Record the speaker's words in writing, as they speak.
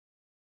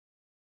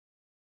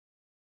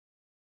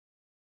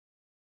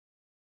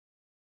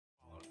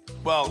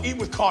Well, eat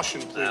with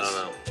caution, please. I don't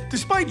know.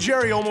 Despite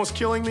Jerry almost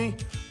killing me,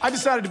 I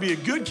decided to be a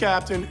good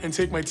captain and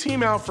take my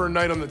team out for a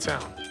night on the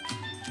town.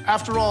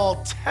 After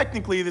all,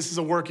 technically, this is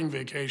a working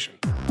vacation.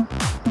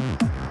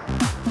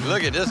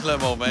 Look at this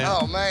limo, man.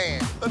 Oh,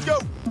 man. Let's go.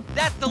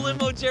 That's the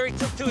limo Jerry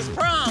took to his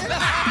prom.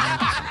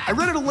 I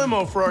rented a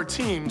limo for our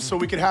team so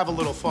we could have a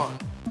little fun.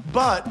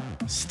 But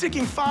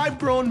sticking 5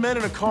 grown men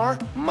in a car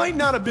might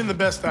not have been the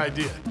best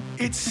idea.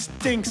 It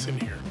stinks in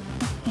here.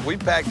 We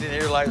packed in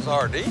here like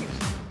sardines.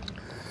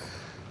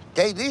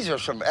 Dave, these are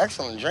some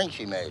excellent drinks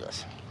you made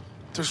us.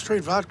 They're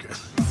straight vodka.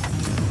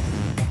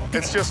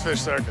 It's just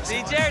fish circus.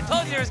 See, Jerry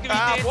told you there was gonna be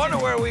I dancing. wonder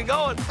where we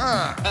going.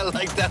 I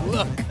like that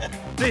look.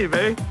 See you,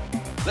 babe.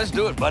 Let's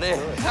do it, buddy.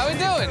 How we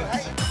doing?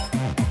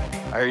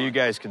 I hear you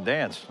guys can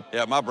dance.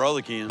 Yeah, my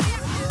brother can.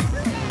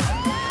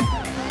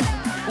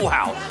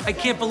 Wow, I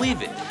can't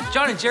believe it.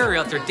 John and Jerry are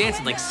out there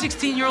dancing like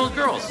 16-year-old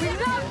girls. We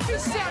love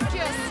fish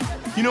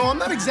circus. You know, I'm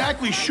not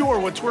exactly sure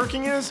what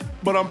twerking is,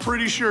 but I'm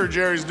pretty sure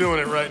Jerry's doing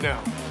it right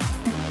now.